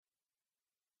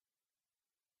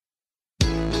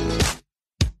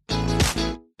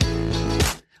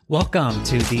Welcome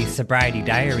to the Sobriety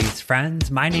Diaries, friends.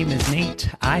 My name is Nate.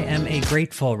 I am a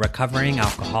grateful recovering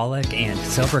alcoholic and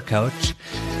sober coach.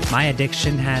 My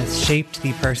addiction has shaped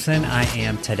the person I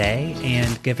am today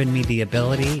and given me the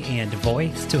ability and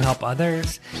voice to help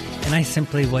others, and I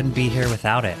simply wouldn't be here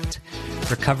without it.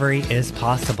 Recovery is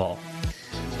possible.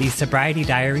 The Sobriety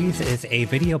Diaries is a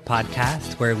video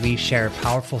podcast where we share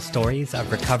powerful stories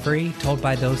of recovery told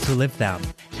by those who live them.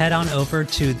 Head on over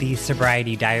to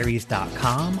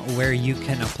thesobrietydiaries.com where you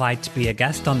can apply to be a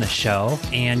guest on the show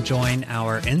and join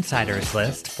our insiders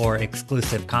list for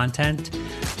exclusive content,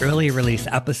 early release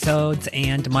episodes,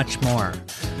 and much more.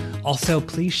 Also,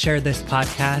 please share this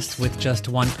podcast with just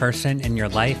one person in your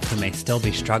life who may still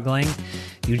be struggling.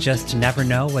 You just never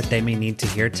know what they may need to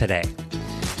hear today.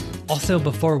 Also,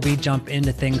 before we jump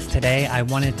into things today, I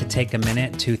wanted to take a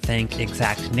minute to thank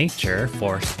Exact Nature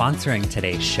for sponsoring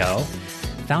today's show.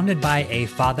 Founded by a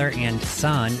father and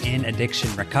son in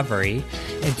addiction recovery,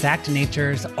 Exact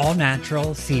Nature's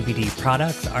all-natural CBD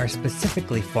products are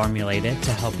specifically formulated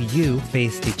to help you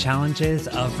face the challenges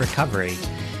of recovery,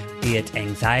 be it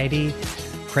anxiety,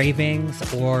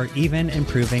 cravings, or even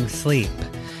improving sleep.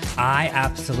 I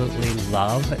absolutely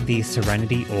love the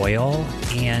Serenity Oil,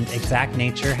 and Exact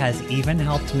Nature has even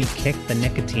helped me kick the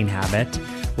nicotine habit,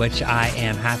 which I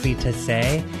am happy to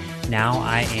say now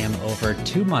I am over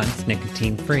 2 months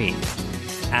nicotine-free.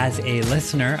 As a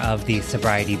listener of the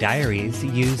Sobriety Diaries,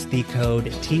 use the code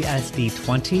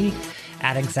TSD20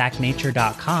 at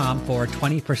exactnature.com for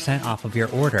 20% off of your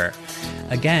order.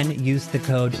 Again, use the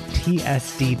code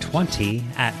TSD20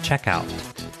 at checkout.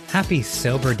 Happy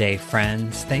Sober Day,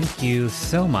 friends. Thank you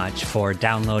so much for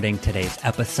downloading today's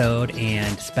episode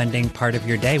and spending part of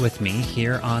your day with me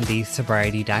here on the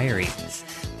Sobriety Diaries.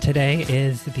 Today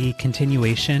is the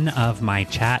continuation of my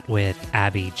chat with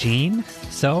Abbie Jean.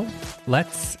 So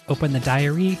let's open the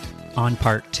diary on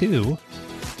part 2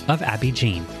 of Abbie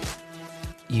Jean.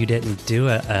 You didn't do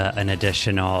an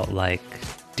additional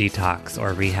detox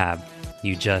or rehab.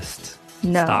 You just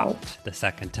stopped the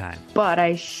second time. But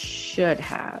I should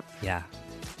have. Yeah.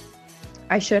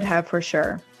 I should have for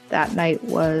sure. That night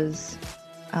was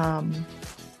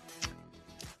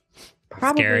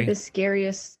probably the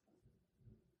scariest.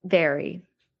 Very.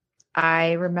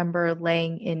 I remember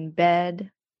laying in bed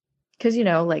because,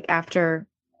 after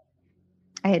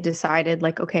I had decided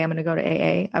okay, I'm going to go to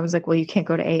AA. I was like, well, you can't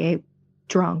go to AA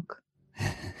drunk.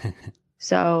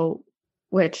 So,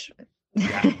 which...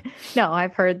 Yeah. No,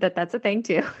 I've heard that that's a thing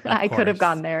too. I could have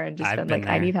gone there and just been like,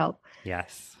 I need help.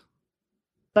 Yes.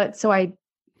 But so I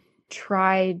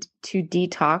tried to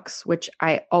detox, which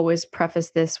I always preface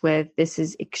this with, this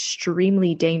is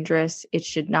extremely dangerous. I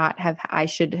should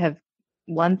have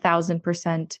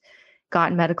 1000%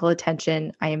 gotten medical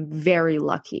attention. I am very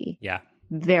lucky. Yeah.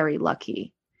 Very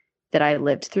lucky that I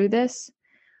lived through this.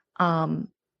 But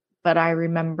I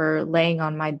remember laying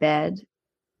on my bed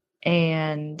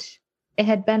and it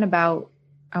had been about,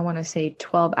 I want to say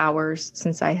 12 hours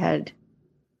since I had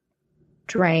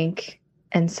drank.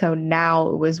 And so now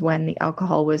it was when the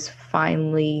alcohol was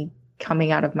finally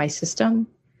coming out of my system.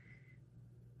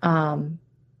 And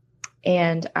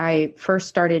I first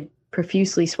started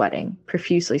profusely sweating.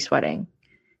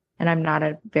 And I'm not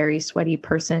a very sweaty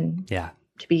person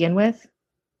to begin with.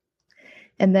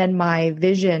 And then my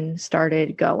vision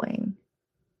started going.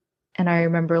 And I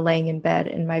remember laying in bed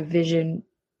and my vision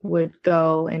would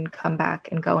go and come back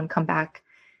and go and come back.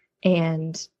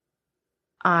 And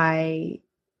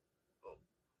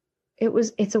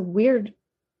it's a weird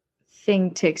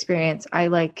thing to experience.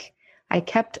 I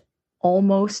kept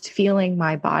almost feeling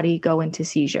my body go into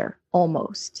seizure,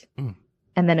 almost. And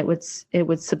then it would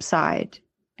subside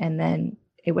and then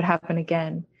it would happen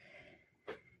again.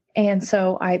 And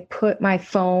so I put my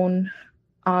phone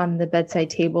on the bedside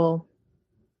table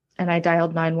and I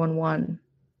dialed 911.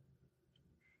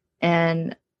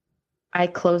 And I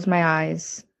closed my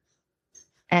eyes.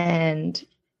 And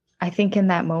I think in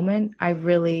that moment, I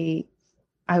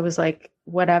was like,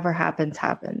 whatever happens,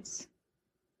 happens.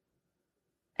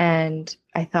 And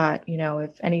I thought,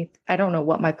 I don't know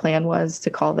what my plan was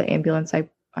to call the ambulance. I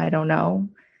don't know.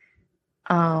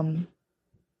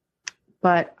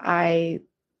 But I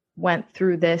went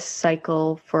through this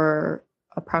cycle for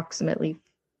approximately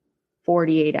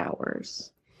 48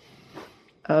 hours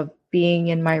of being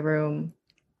in my room,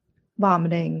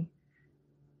 vomiting,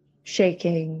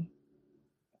 shaking,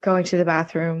 going to the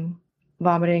bathroom,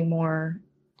 vomiting more,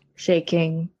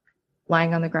 shaking,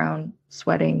 lying on the ground,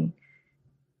 sweating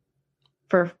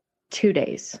for 2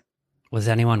 days. Was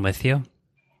anyone with you?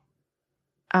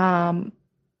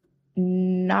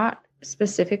 Not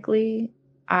specifically.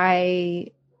 I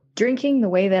drinking the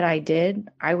way that I did,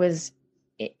 I was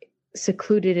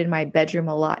secluded in my bedroom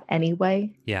a lot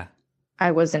anyway. Yeah.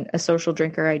 I wasn't a social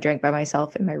drinker. I drank by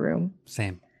myself in my room.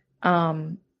 Same.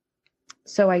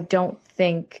 So I don't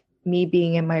think me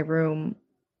being in my room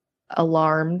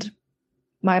alarmed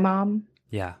my mom.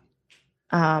 Yeah.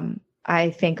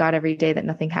 I thank God every day that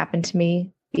nothing happened to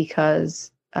me,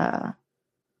 because that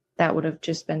would have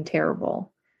just been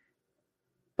terrible.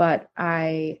 But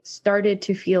I started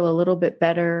to feel a little bit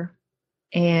better,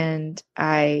 and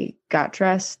I got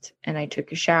dressed and I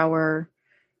took a shower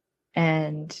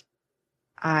and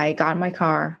I got in my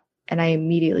car and I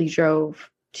immediately drove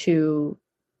to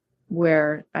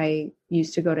where I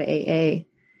used to go to AA.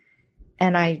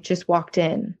 And I just walked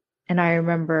in, and I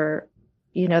remember,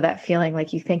 that feeling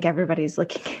like you think everybody's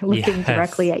looking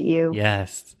directly at you.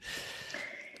 Yes.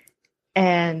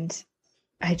 And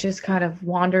I just kind of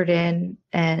wandered in,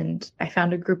 and I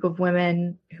found a group of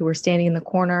women who were standing in the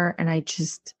corner, and I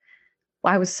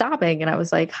was sobbing, and I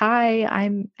was like, "Hi,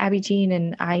 I'm Abbie Jean,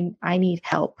 and I need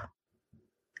help.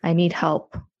 I need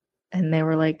help." And they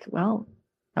were like, "Well,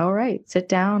 all right, sit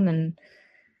down." And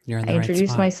You're in the I right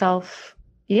introduced spot. myself.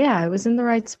 Yeah, I was in the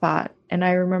right spot. And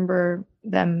I remember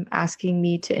them asking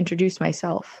me to introduce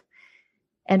myself.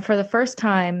 And for the first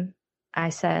time, I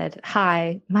said,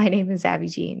 "Hi, my name is Abbie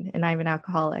Jean, and I'm an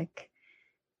alcoholic."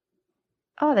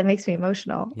 Oh, that makes me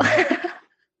emotional.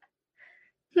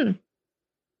 Yeah.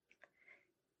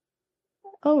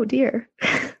 Oh dear.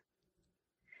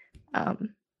 Because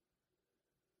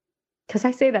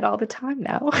I say that all the time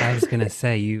now. I was going to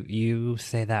say, you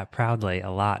say that proudly a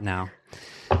lot now.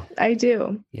 I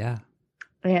do. Yeah.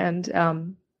 And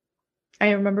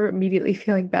I remember immediately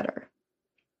feeling better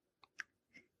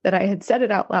that I had said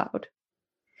it out loud.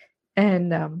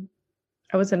 And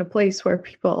I was in a place where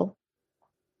people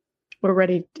were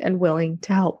ready and willing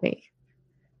to help me.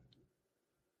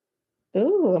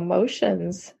 Ooh,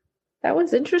 emotions. That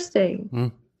was interesting.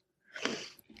 Mm.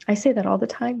 I say that all the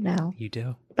time now. You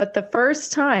do. But the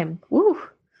first time,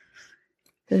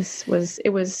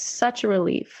 it was such a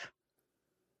relief.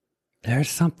 There's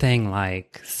something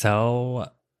like so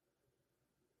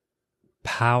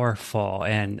powerful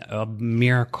and a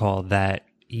miracle that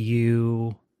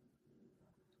you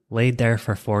laid there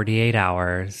for 48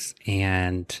 hours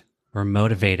and were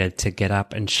motivated to get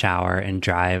up and shower and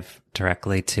drive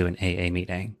directly to an AA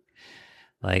meeting.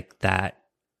 Like that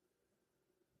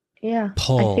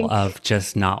pull of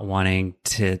just not wanting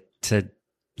to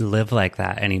live like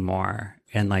that anymore.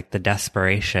 And like the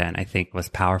desperation, I think, was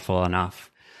powerful enough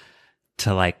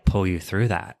to like pull you through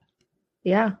that.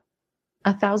 Yeah,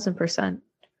 1,000%.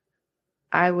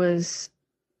 I was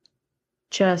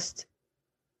just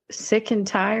sick and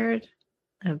tired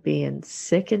of being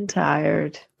sick and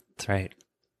tired. That's right.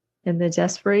 And the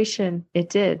desperation, it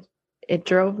did. It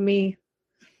drove me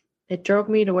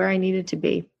to where I needed to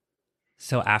be.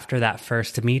 So after that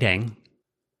first meeting,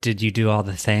 did you do all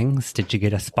the things? Did you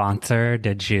get a sponsor?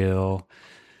 Did you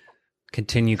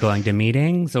continue going to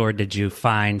meetings, or did you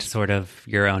find sort of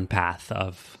your own path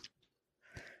of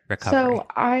recovery? So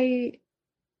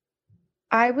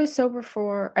I was sober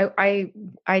for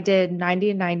I did 90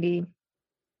 and 90.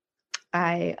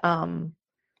 I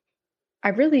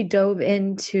really dove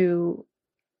into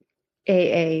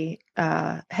AA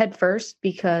head first,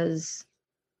 because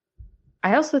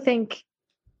I also think,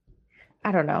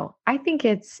 I don't know, I think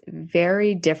it's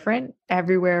very different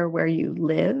everywhere where you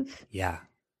live. Yeah.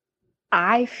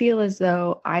 I feel as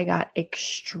though I got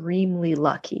extremely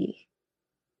lucky.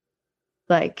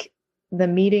 Like, the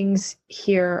meetings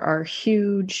here are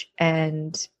huge,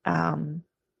 and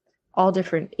all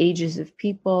different ages of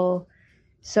people.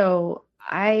 So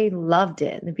I loved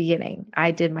it in the beginning.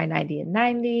 I did my 90 and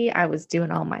 90. I was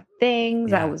doing all my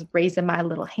things. Yeah. I was raising my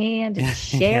little hand and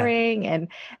sharing. And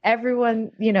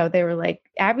everyone, they were like,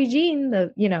 "Abbie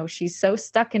Jean, she's so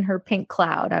stuck in her pink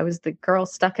cloud." I was the girl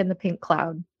stuck in the pink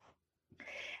cloud.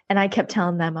 And I kept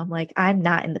telling them, I'm like, "I'm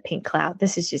not in the pink cloud.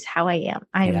 This is just how I am.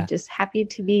 I'm just happy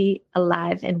to be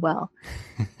alive and well."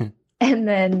 And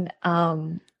then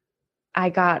I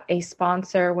got a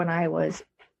sponsor when I was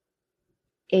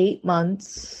 8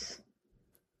 months.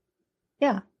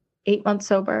 Yeah, 8 months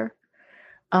sober.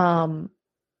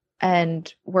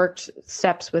 And worked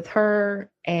steps with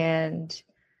her. And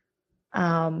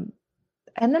then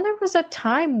there was a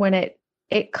time when it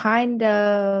kind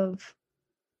of,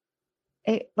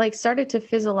 it like started to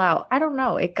fizzle out. I don't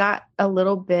know. It got a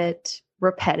little bit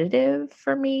repetitive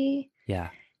for me. Yeah.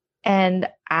 And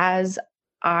as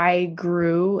I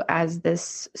grew as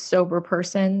this sober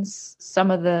person, some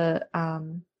of the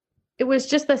it was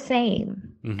just the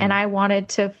same. Mm-hmm. And I wanted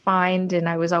to find, and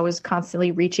I was always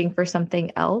constantly reaching for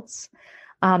something else.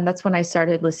 That's when I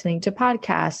started listening to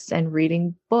podcasts and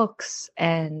reading books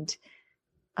and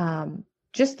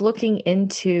just looking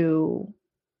into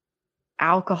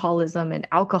alcoholism and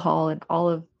alcohol and all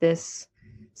of this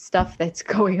stuff that's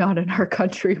going on in our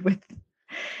country with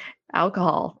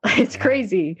alcohol. It's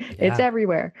crazy. It's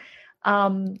everywhere.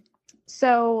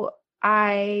 So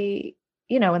I,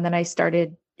 and then I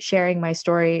started sharing my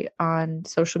story on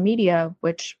social media,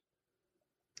 which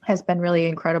has been really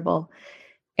incredible.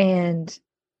 And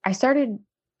I started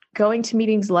going to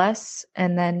meetings less,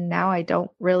 and then now I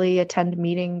don't really attend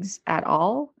meetings at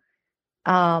all.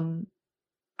 I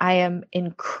am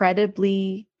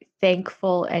incredibly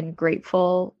thankful and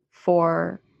grateful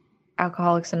for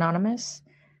Alcoholics Anonymous.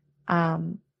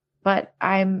 But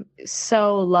I'm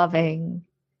so loving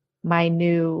my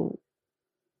new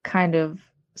kind of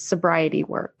sobriety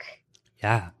work.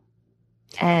 Yeah.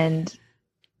 And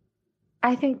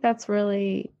I think it's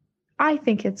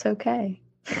okay.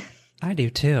 I do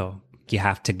too. You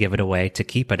have to give it away to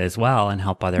keep it as well and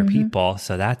help other people.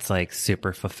 So that's like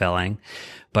super fulfilling.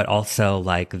 But also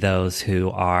like those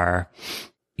who are,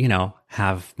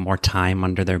 have more time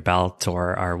under their belt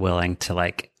or are willing to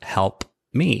like help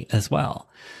me as well.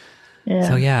 Yeah.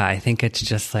 So yeah, I think it's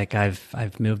just like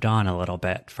I've moved on a little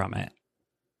bit from it.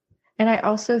 And I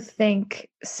also think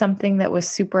something that was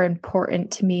super important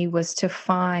to me was to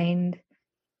find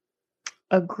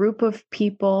a group of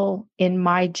people in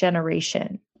my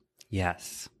generation.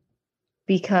 Yes.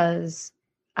 Because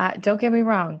don't get me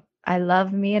wrong, I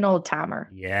love me an old timer.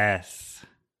 Yes.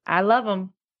 I love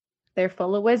them. They're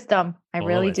full of wisdom. I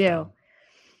really do.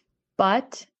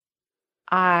 But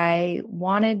I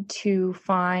wanted to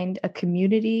find a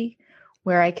community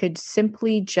where I could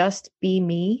simply just be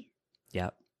me.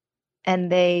 Yep.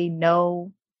 And they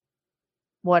know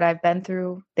what I've been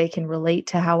through. They can relate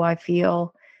to how I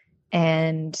feel.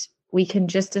 And we can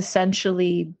just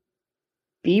essentially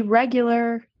be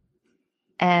regular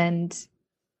and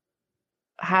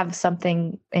have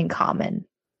something in common.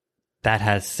 That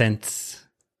has since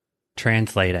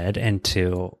translated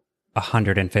into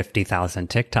 150,000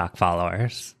 TikTok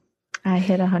followers. I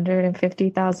hit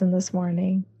 150,000 this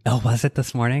morning. Oh, was it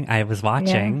this morning? I was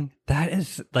watching. Yeah. That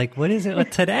is like, what is it with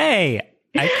today?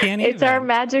 I can't even. It's our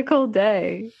magical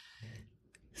day.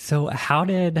 So how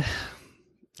did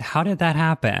that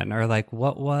happen? Or like,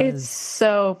 what was? It's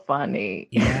so funny.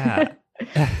 Yeah.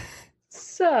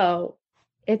 So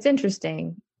it's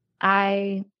interesting.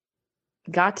 I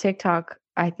got TikTok,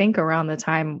 I think around the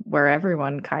time where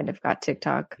everyone kind of got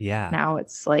TikTok. Yeah. Now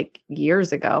it's like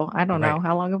years ago. I don't know.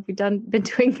 How long have we been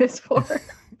doing this for?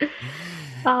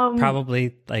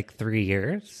 Probably like 3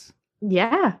 years.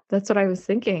 Yeah, that's what I was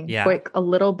thinking. Yeah. Like a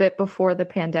little bit before the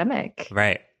pandemic.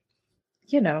 Right.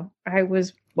 I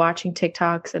was watching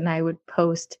TikToks and I would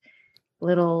post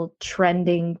little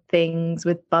trending things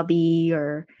with Bubby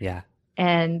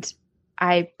and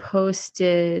I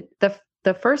posted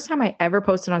the first time I ever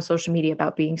posted on social media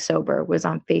about being sober was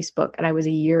on Facebook, and I was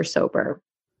a year sober.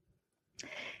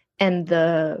 And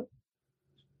the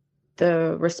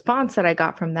response that I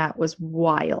got from that was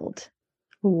wild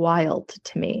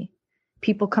to me.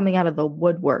 People coming out of the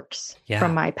woodworks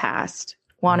from my past,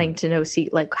 wanting to know,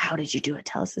 like, how did you do it?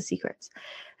 Tell us the secrets.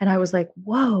 And I was like,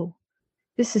 whoa,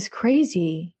 this is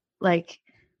crazy. Like,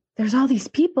 there's all these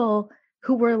people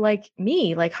who were like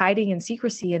me, like hiding in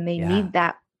secrecy, and they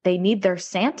need their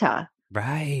Santa.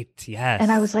 Right. Yes.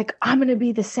 And I was like, I'm going to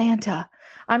be the Santa.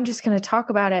 I'm just going to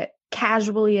talk about it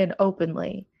casually and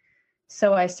openly.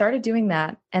 So I started doing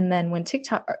that. And then when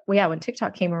TikTok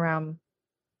came around,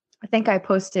 I think I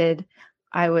posted,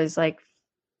 I was like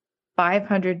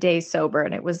 500 days sober,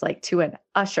 and it was like to an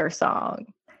Usher song.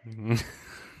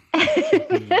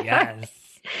 Yes.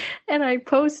 And I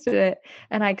posted it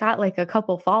and I got like a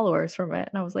couple followers from it.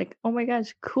 And I was like, oh my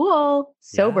gosh, cool.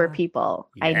 Sober people.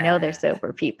 Yeah. I know they're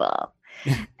sober people.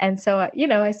 And so,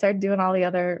 I started doing all the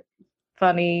other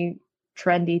funny,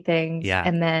 trendy things. Yeah.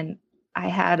 And then I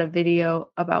had a video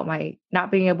about my not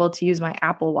being able to use my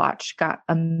Apple Watch, got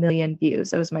 1 million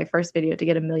views. It was my first video to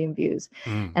get 1 million views.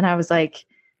 And I was like,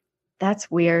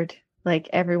 that's weird. Like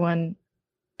everyone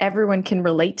can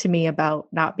relate to me about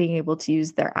not being able to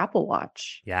use their Apple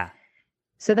Watch. Yeah.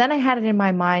 So then I had it in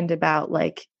my mind about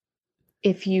like,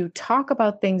 if you talk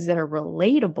about things that are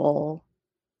relatable,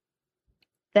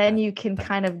 then you can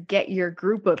kind of get your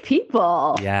group of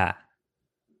people. Yeah.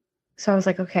 So I was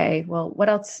like, okay, well, what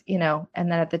else, and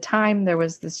then at the time there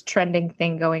was this trending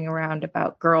thing going around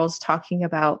about girls talking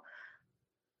about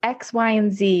X, Y,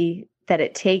 and Z that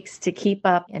it takes to keep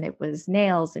up. And it was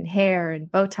nails and hair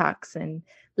and Botox and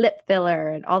lip filler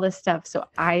and all this stuff. So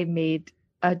I made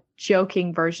a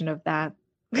joking version of that,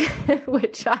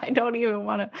 which I don't even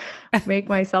want to make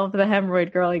myself the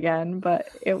hemorrhoid girl again, but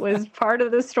it was part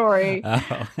of the story.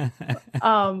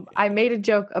 I made a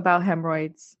joke about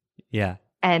hemorrhoids. Yeah.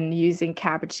 And using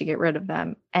cabbage to get rid of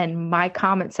them. And my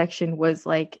comment section was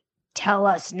like, tell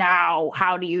us now,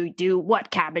 how do you do,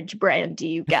 what cabbage brand do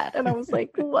you get? And I was like,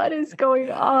 what is going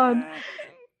on?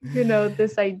 You know,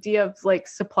 this idea of like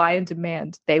supply and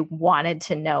demand. They wanted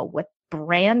to know what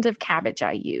brand of cabbage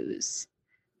I use.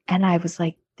 And I was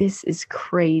like, this is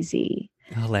crazy.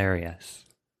 Hilarious.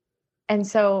 And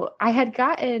so I had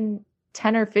gotten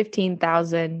 10 or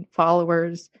 15,000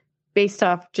 followers based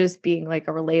off just being like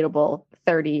a relatable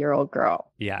 30-year-old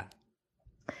girl. Yeah.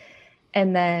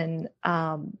 And then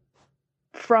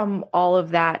from all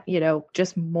of that, you know,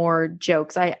 just more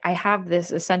jokes. I have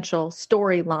this essential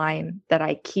storyline that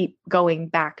I keep going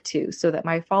back to so that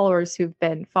my followers who've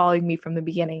been following me from the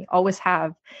beginning always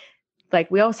have,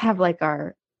 like, we always have like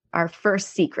our first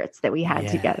secrets that we had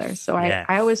together. So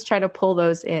I always try to pull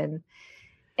those in.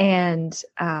 And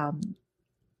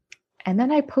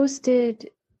then I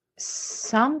posted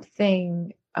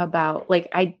something about, like,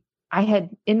 I had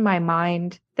in my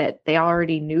mind that they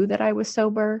already knew that I was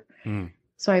sober.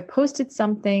 So I posted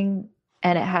something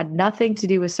and it had nothing to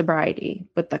do with sobriety,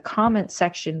 but the comment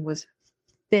section was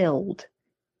filled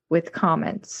with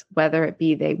comments, whether it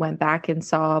be they went back and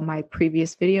saw my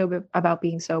previous video about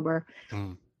being sober,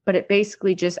 but it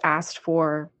basically just asked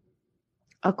for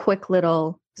a quick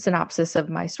little synopsis of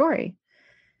my story.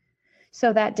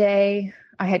 So that day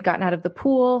I had gotten out of the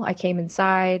pool, I came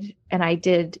inside and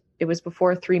it was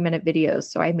before 3-minute videos.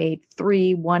 So I made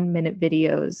 3 1-minute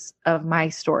videos of my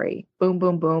story. Boom,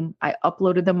 boom, boom. I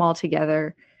uploaded them all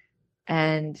together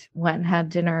and went and had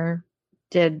dinner,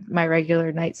 did my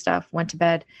regular night stuff, went to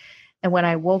bed. And when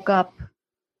I woke up,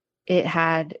 it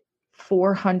had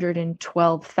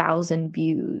 412,000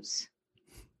 views.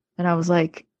 And I was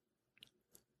like,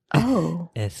 oh.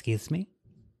 Excuse me?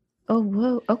 Oh,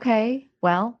 whoa. Okay.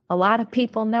 Well, a lot of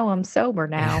people know I'm sober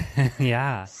now.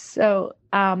 Yeah. So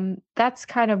that's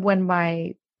kind of when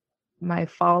my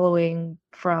following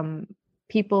from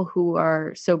people who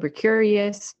are sober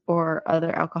curious or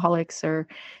other alcoholics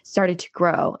started to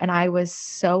grow. And I was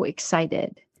so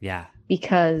excited. Yeah.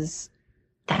 Because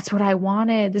that's what I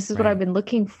wanted. This is what I've been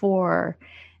looking for.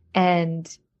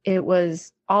 And it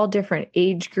was all different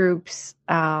age groups,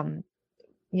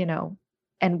 you know,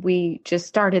 and we just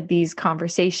started these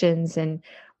conversations and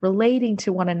relating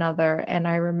to one another. And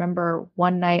I remember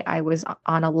one night I was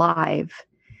on a live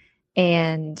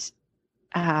and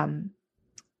we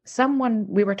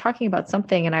were talking about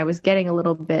something and I was getting a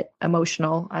little bit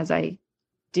emotional, as I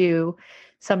do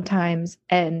sometimes.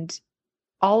 And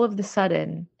all of the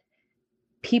sudden,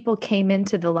 people came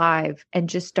into the live and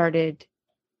just started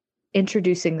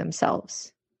introducing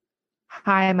themselves.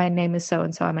 Hi, my name is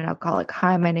so-and-so, I'm an alcoholic.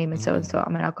 Hi, my name is so-and-so,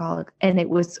 I'm an alcoholic. And it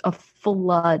was a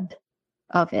flood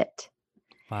of it.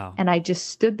 Wow. And I just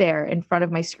stood there in front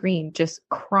of my screen, just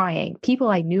crying. People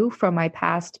I knew from my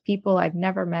past, people I've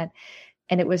never met.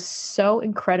 And it was so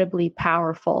incredibly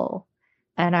powerful.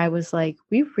 And I was like,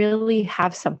 we really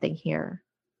have something here.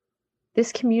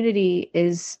 This community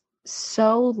is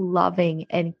so loving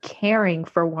and caring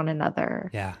for one another.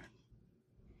 Yeah.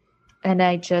 And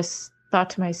I just thought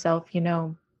to myself, you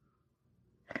know,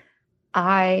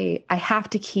 I have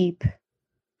to keep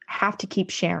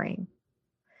sharing,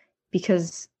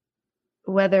 because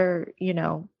whether, you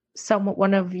know,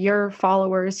 one of your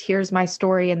followers hears my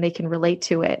story and they can relate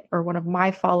to it, or one of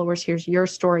my followers hears your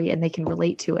story and they can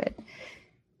relate to it,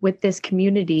 with this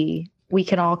community, we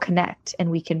can all connect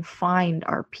and we can find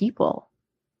our people.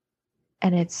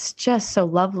 And it's just so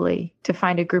lovely to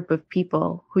find a group of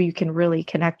people who you can really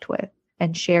connect with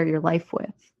and share your life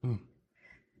with.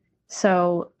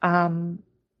 So I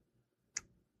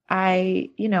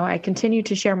continue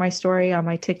to share my story on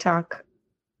my TikTok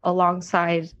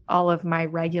alongside all of my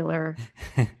regular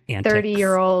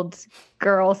 30-year-old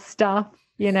girl stuff.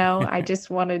 You know, I just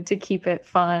wanted to keep it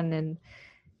fun. And,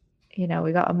 you know,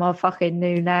 we got a motherfucking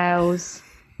new nails.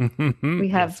 We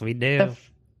have yes, we do.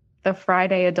 The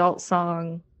Friday adult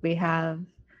song. We have,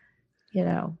 you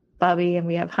know, Bubby, and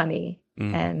we have Honey.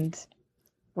 And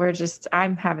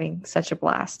I'm having such a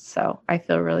blast. So I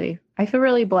feel really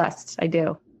blessed. I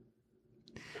do.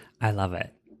 I love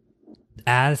it.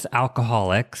 As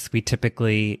alcoholics, we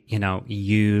typically, you know,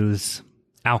 use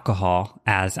alcohol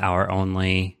as our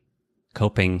only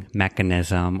coping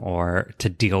mechanism or to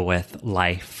deal with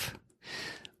life.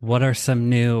 What are some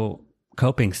new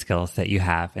coping skills that you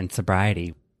have in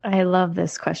sobriety? I love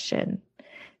this question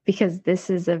because this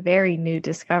is a very new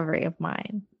discovery of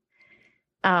mine.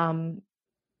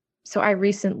 So I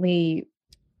recently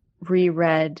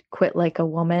reread Quit Like a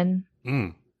Woman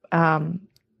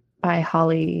by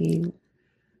Holly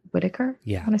Whitaker.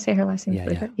 Yeah. I want to say her last name is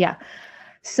Whitaker. Yeah.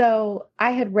 So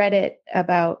I had read it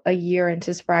about a year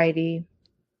into sobriety,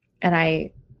 and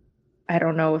I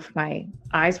don't know if my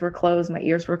eyes were closed, my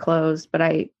ears were closed, but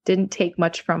I didn't take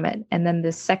much from it. And then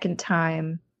the second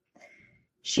time,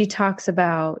 she talks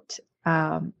about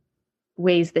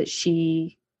ways that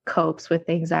she copes with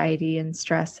anxiety and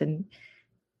stress. And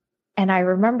I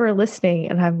remember listening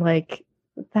and I'm like,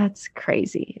 that's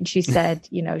crazy. And she said,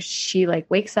 she like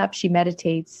wakes up, she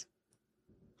meditates.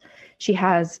 She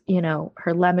has,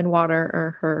 her lemon water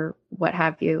or her what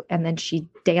have you. And then she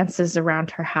dances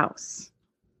around her house.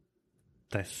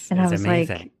 This and is I was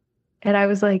amazing. I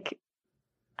was like,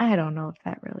 I don't know if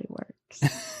that really works.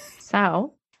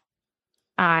 So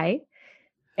I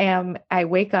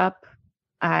wake up,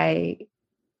 I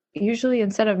usually,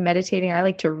 instead of meditating, I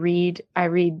like to read. I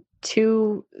read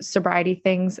 2 sobriety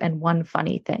things and 1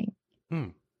 funny thing.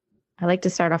 I like to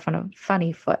start off on a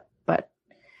funny foot, but,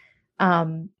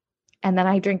 and then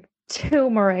I drink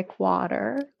turmeric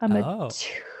water. I'm a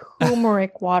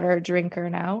turmeric water drinker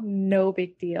now. No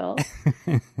big deal.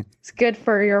 It's good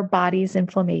for your body's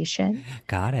inflammation.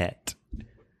 Got it.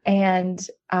 And,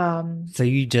 so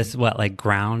you just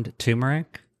ground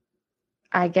turmeric?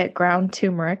 I get ground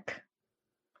turmeric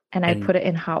and I put it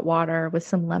in hot water with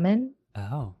some lemon.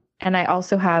 Oh. And I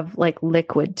also have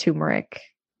liquid turmeric.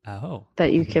 Oh.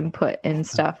 That you can put in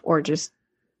stuff or just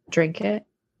drink it.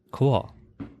 Cool.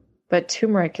 But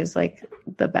turmeric is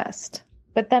the best.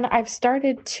 But then I've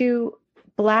started to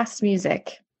blast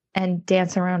music and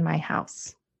dance around my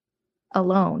house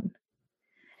alone.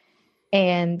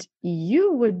 And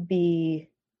you would be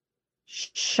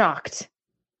shocked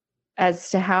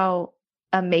as to how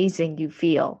amazing you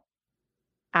feel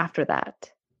after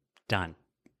that. Done.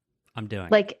 I'm doing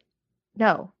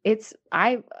no,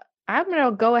 I'm going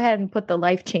to go ahead and put the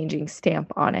life-changing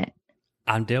stamp on it.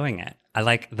 I'm doing it. I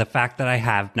like the fact that I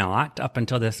have not up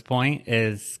until this point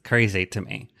is crazy to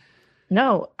me.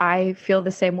 No, I feel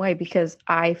the same way because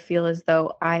I feel as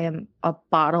though I am a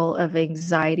bottle of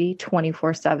anxiety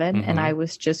 24/7 and I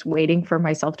was just waiting for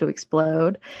myself to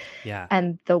explode. Yeah.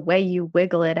 And the way you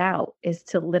wiggle it out is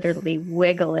to literally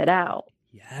wiggle it out.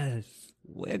 Yes.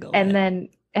 Wiggle and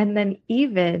it. And then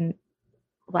even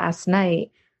last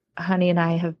night, Honey and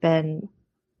I have been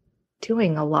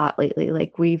doing a lot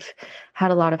lately. We've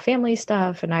had a lot of family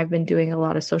stuff and I've been doing a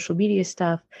lot of social media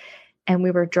stuff. And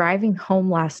we were driving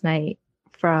home last night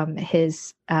from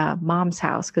his mom's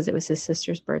house because it was his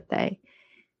sister's birthday.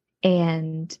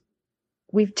 And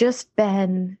we've just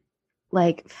been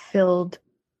filled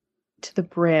to the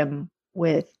brim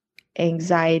with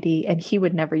anxiety. And he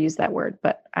would never use that word,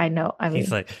 but I know.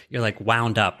 He's you're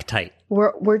wound up tight.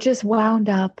 We're just wound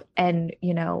up and,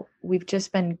 we've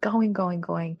just been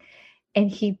going. And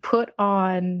he put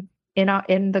on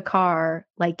in the car,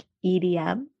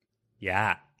 EDM.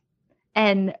 Yeah.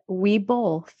 And we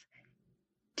both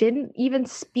didn't even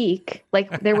speak.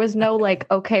 There was no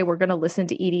okay, we're going to listen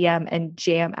to EDM and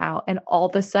jam out. And all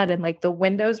of a sudden, the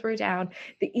windows were down,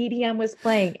 the EDM was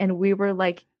playing, and we were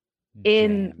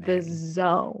in the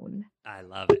zone. I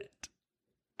love it.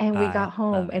 And we got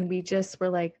home and we just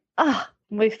were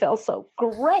we felt so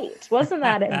great. Wasn't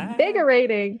that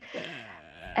invigorating?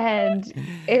 And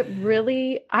I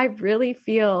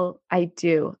feel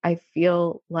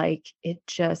it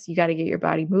just, you got to get your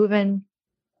body moving.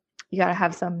 You got to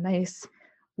have some nice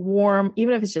warm,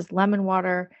 even if it's just lemon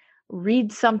water,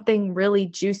 read something really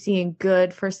juicy and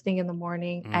good first thing in the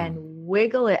morning and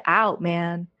wiggle it out,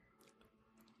 man.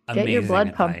 Amazing get your blood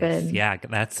advice. pumping. Yeah,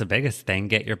 that's the biggest thing.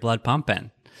 Get your blood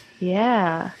pumping.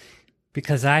 Yeah.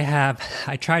 Because I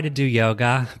try to do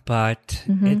yoga, but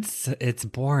it's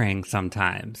boring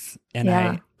sometimes.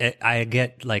 And I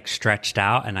get stretched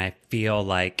out and I feel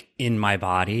in my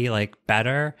body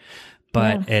better,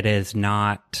 but it is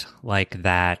not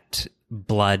that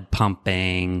blood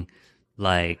pumping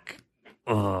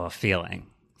feeling.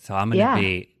 So I'm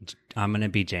going to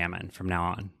be jamming from now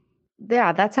on.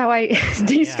 Yeah, that's how I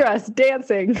de-stress,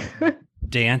 dancing.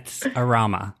 Dance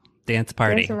party.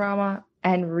 Dance-a-rama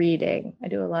and reading. I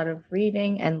do a lot of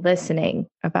reading and listening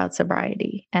about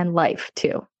sobriety and life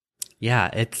too. Yeah,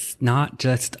 it's not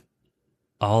just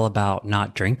all about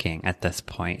not drinking at this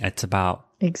point. It's about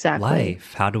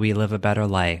life. How do we live a better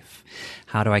life?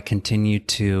 How do I continue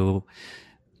to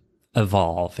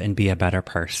evolve and be a better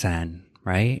person?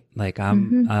 Right?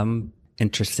 I'm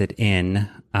interested in,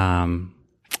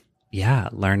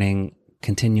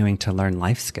 continuing to learn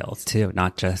life skills too,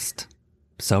 not just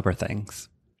sober things.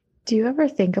 Do you ever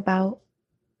think about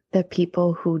the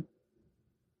people who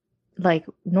like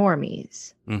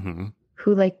normies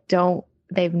who like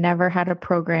they've never had a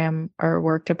program or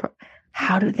worked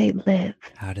how do they live?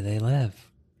 How do they live?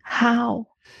 How?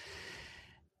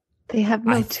 They have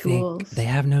no tools. They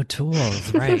have no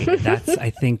tools, right? That's, I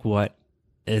think, what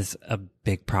is a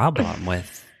big problem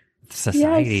with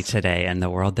society today and the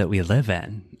world that we live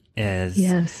in is,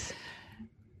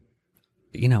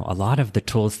 you know, a lot of the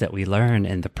tools that we learn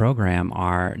in the program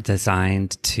are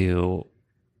designed to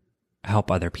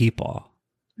help other people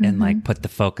and like put the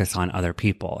focus on other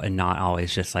people and not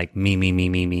always just like me.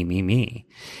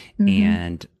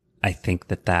 And I think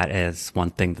that is one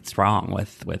thing that's wrong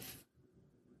with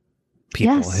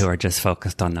people who are just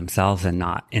focused on themselves and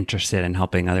not interested in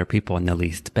helping other people in the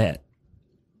least bit.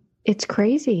 It's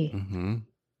crazy.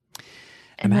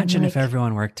 Imagine if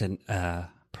everyone worked in a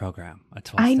program, a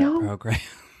 12-step program.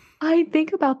 I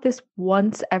think about this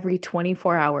once every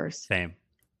 24 hours. Same.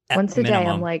 Once a day,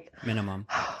 I'm like, minimum.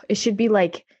 It should be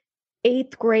like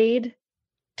 8th grade,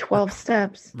 12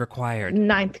 steps. Required.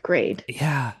 9th grade.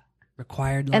 Yeah.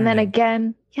 Required learning. And then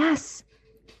again, yes.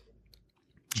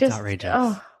 Just outrageous.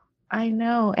 Oh, I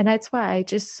know. And that's why I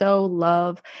just so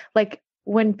love, like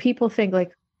when people think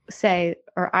like, say,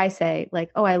 or I say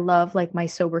like, oh, I love like my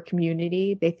sober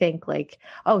community. They think like,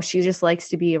 oh, she just likes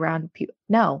to be around people.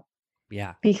 No.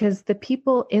 Yeah. Because the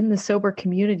people in the sober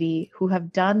community who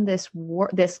have done this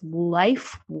this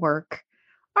life work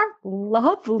are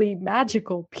lovely,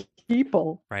 magical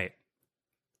people. Right.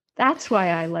 That's why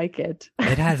I like it.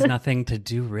 It has nothing to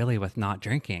do really with not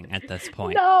drinking at this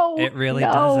point. No. It really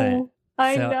doesn't.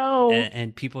 I know.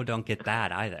 And people don't get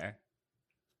that either.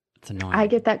 It's annoying. I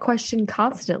get that question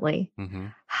constantly.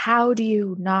 How do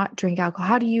you not drink alcohol?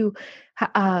 How do you,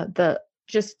 the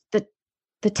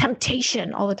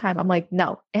temptation all the time? I'm like,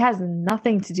 no, it has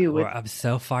nothing to do with. I'm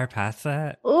so far past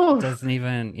that. Oof. It doesn't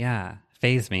even,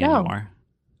 faze me anymore.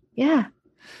 Yeah.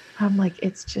 I'm like,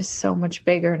 it's just so much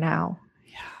bigger now.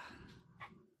 Yeah.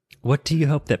 What do you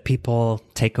hope that people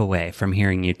take away from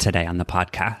hearing you today on the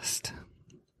podcast?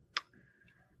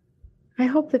 I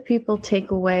hope that people take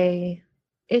away,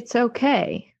 it's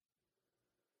okay.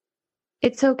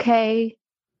 It's okay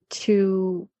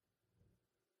to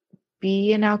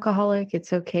be an alcoholic.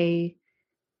 It's okay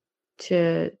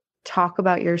to talk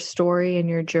about your story and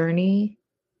your journey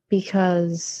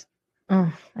because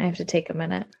I have to take a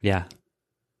minute. Yeah.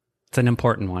 It's an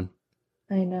important one.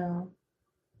 I know.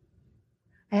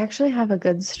 I actually have a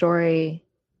good story.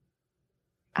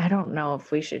 I don't know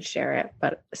if we should share it,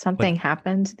 but something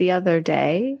happened the other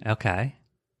day. Okay.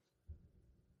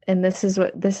 And this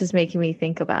is making me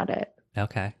think about it.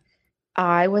 Okay.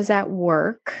 I was at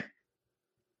work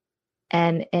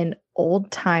and an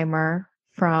old timer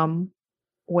from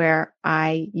where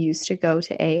I used to go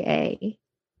to AA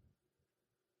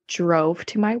drove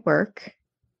to my work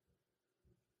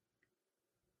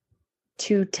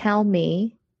to tell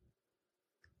me,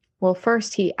 well,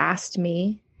 first he asked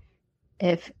me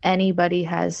if anybody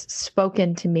has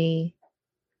spoken to me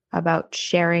about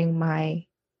sharing my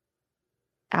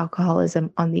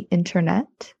alcoholism on the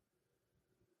internet.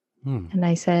 And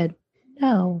I said,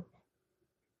 no.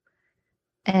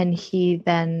 And he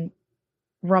then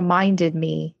reminded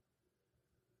me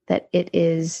that it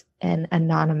is an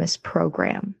anonymous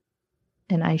program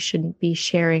and I shouldn't be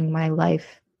sharing my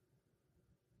life,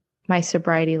 my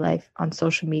sobriety life on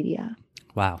social media.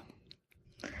 Wow.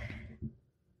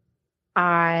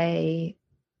 I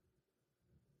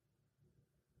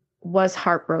was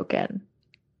heartbroken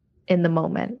in the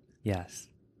moment. Yes.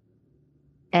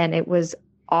 And it was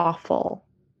awful.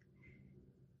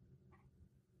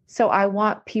 So I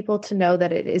want people to know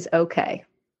that it is okay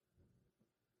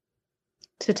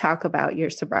to talk about your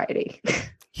sobriety.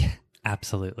 Yeah,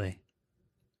 absolutely.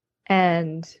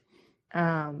 And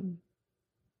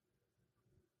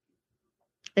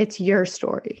it's your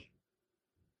story.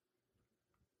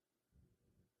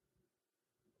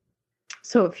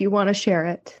 So if you want to share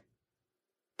it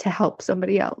to help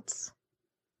somebody else,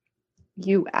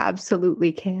 you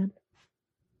absolutely can.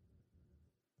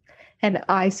 And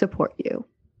I support you.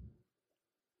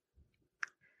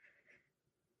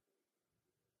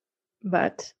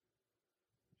 But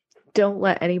don't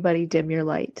let anybody dim your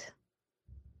light.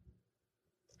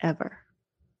 Ever.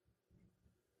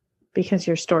 Because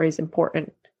your story is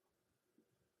important.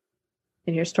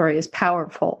 And your story is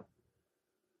powerful.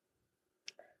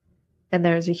 And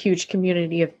there's a huge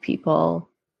community of people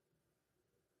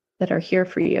that are here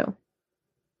for you.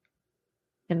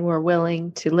 and we're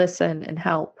willing to listen and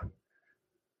help.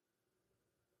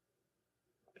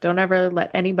 Don't ever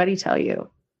let anybody tell you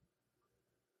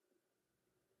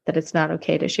that it's not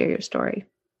okay to share your story,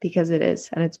 because it is,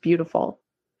 and it's beautiful.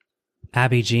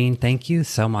 Abbie Jean, thank you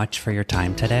so much for your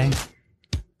time today.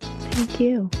 Thank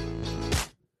you.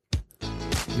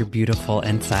 You're beautiful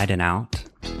inside and out.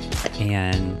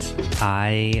 And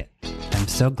I am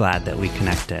so glad that we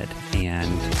connected.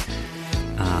 And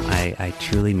I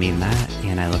truly mean that.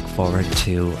 And I look forward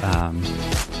to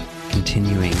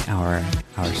continuing our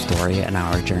story and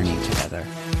our journey together.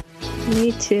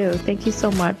 Me too. Thank you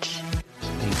so much.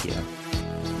 Thank you.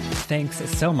 Thanks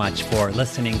so much for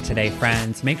listening today,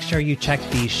 friends. Make sure you check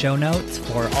the show notes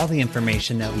for all the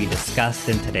information that we discussed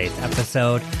in today's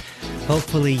episode.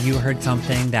 Hopefully you heard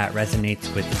something that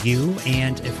resonates with you,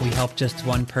 and if we help just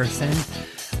one person,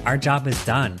 our job is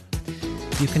done.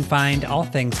 You can find all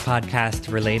things podcast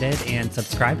related and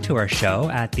subscribe to our show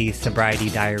at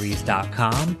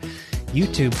thesobrietydiaries.com,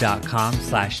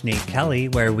 youtube.com/Nate Kelly,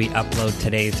 where we upload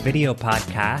today's video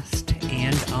podcast,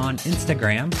 and on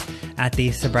Instagram at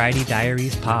the Sobriety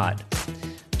Diaries Pod.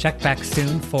 Check back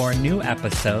soon for new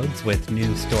episodes with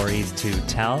new stories to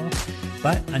tell.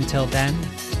 But until then,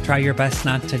 try your best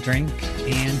not to drink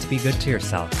and be good to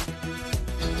yourself.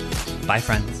 Bye,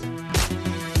 friends.